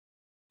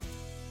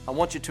I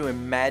want you to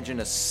imagine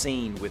a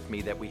scene with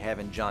me that we have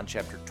in John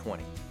chapter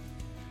 20.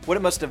 What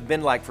it must have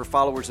been like for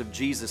followers of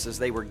Jesus as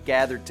they were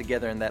gathered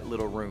together in that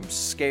little room,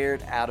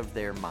 scared out of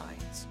their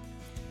minds.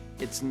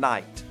 It's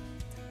night.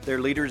 Their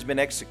leader has been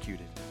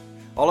executed.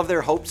 All of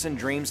their hopes and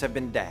dreams have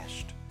been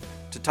dashed.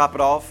 To top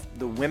it off,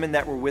 the women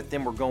that were with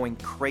them were going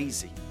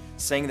crazy,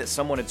 saying that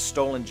someone had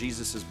stolen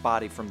Jesus'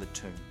 body from the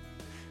tomb.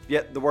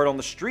 Yet the word on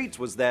the streets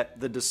was that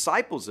the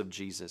disciples of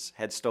Jesus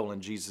had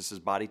stolen Jesus'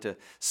 body to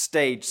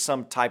stage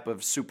some type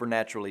of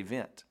supernatural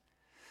event.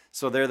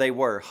 So there they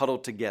were,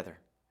 huddled together.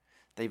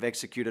 They've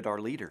executed our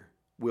leader.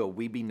 Will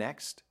we be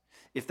next?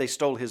 If they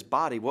stole his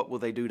body, what will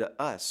they do to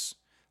us?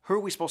 Who are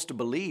we supposed to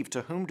believe?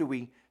 To whom do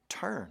we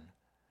turn?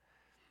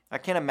 I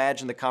can't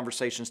imagine the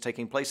conversations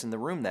taking place in the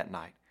room that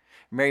night.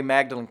 Mary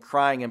Magdalene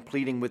crying and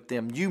pleading with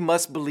them, "You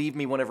must believe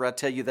me whenever I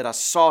tell you that I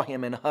saw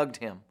him and hugged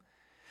him."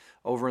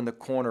 Over in the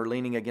corner,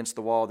 leaning against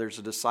the wall, there's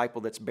a disciple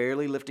that's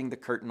barely lifting the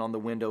curtain on the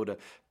window to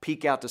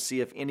peek out to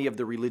see if any of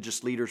the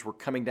religious leaders were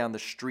coming down the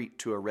street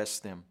to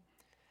arrest them.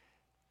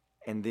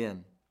 And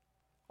then,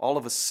 all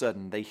of a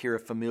sudden, they hear a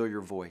familiar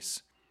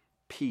voice,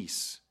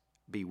 "Peace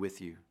be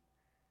with you."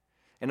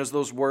 And as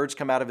those words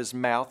come out of his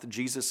mouth,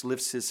 Jesus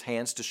lifts his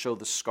hands to show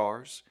the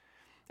scars.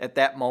 At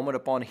that moment,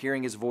 upon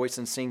hearing his voice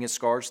and seeing his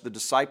scars, the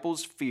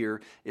disciples' fear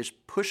is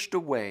pushed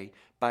away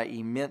by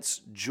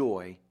immense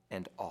joy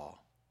and awe.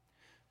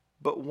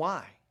 But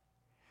why?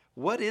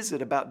 What is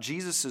it about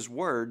Jesus'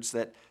 words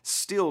that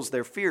stills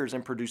their fears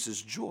and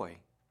produces joy?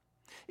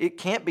 It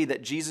can't be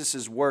that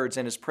Jesus' words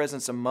and his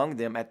presence among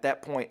them at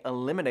that point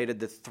eliminated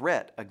the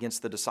threat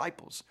against the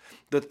disciples.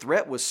 The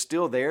threat was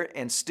still there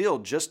and still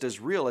just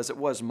as real as it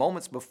was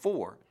moments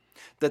before,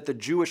 that the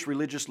Jewish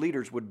religious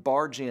leaders would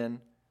barge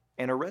in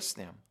and arrest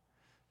them.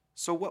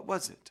 So what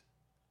was it?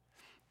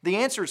 The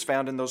answer is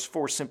found in those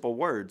four simple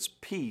words,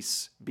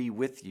 "Peace be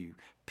with you,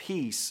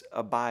 peace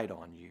abide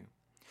on you."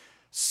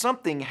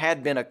 Something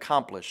had been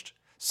accomplished.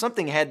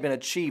 Something had been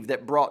achieved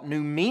that brought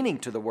new meaning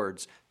to the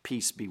words,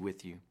 "Peace be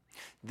with you."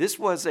 This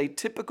was a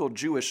typical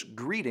Jewish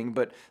greeting,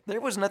 but there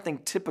was nothing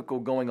typical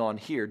going on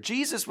here.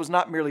 Jesus was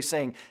not merely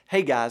saying,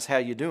 "Hey guys, how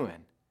you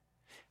doing?"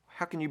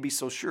 How can you be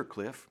so sure,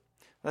 Cliff?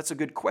 That's a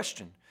good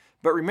question.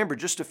 But remember,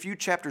 just a few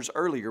chapters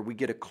earlier, we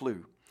get a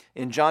clue.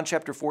 In John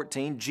chapter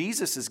 14,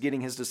 Jesus is getting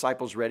his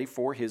disciples ready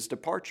for his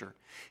departure.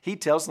 He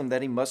tells them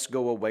that he must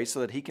go away so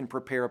that he can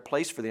prepare a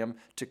place for them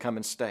to come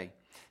and stay.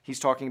 He's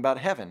talking about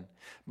heaven,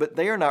 but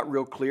they are not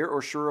real clear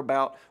or sure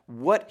about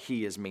what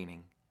he is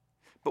meaning.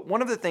 But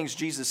one of the things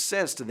Jesus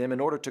says to them in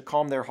order to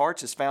calm their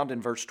hearts is found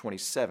in verse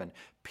 27.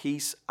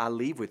 "Peace I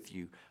leave with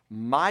you,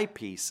 my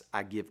peace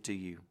I give to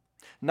you.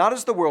 Not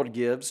as the world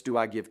gives do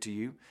I give to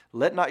you.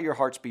 Let not your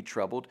hearts be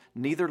troubled,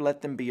 neither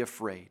let them be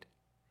afraid."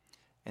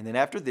 And then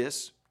after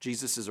this,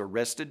 Jesus is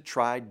arrested,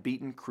 tried,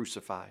 beaten,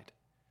 crucified.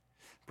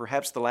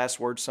 Perhaps the last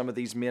words some of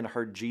these men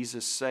heard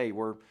Jesus say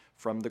were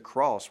from the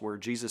cross, where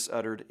Jesus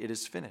uttered, "It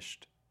is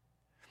finished."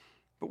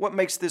 But what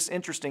makes this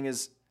interesting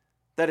is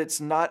that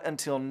it's not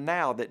until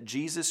now that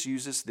Jesus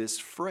uses this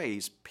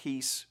phrase,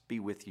 "Peace be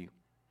with you."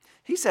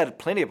 He's had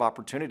plenty of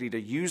opportunity to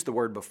use the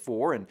word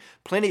before and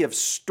plenty of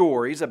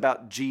stories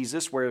about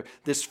Jesus where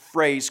this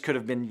phrase could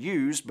have been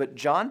used, but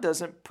John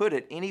doesn't put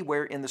it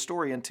anywhere in the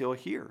story until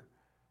here.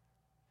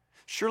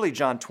 Surely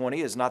John 20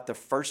 is not the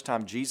first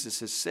time Jesus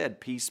has said,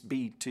 "Peace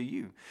be to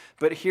you."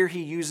 But here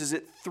he uses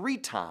it 3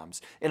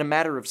 times in a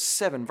matter of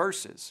 7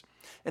 verses.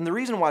 And the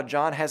reason why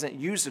John hasn't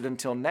used it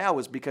until now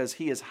is because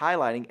he is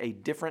highlighting a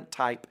different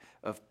type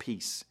of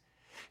peace.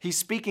 He's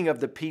speaking of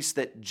the peace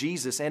that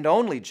Jesus and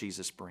only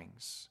Jesus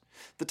brings.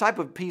 The type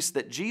of peace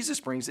that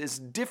Jesus brings is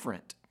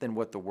different than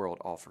what the world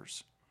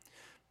offers.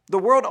 The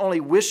world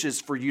only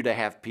wishes for you to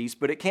have peace,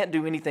 but it can't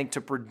do anything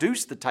to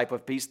produce the type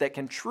of peace that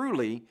can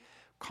truly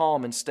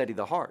calm and steady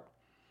the heart.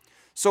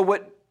 So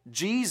what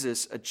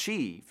Jesus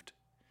achieved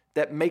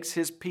that makes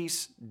his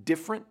peace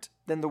different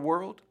than the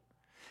world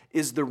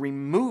is the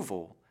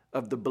removal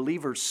of the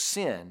believer's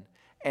sin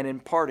and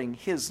imparting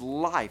his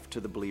life to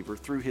the believer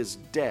through his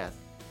death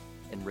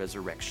and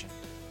resurrection.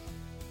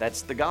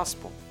 That's the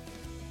gospel.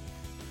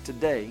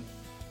 Today,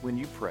 when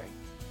you pray,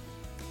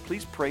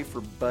 please pray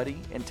for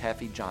Buddy and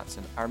Taffy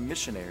Johnson, our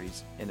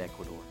missionaries in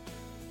Ecuador.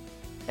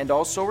 And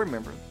also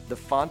remember the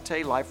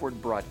Fonte Life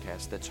Word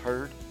broadcast that's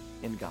heard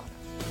in Ghana.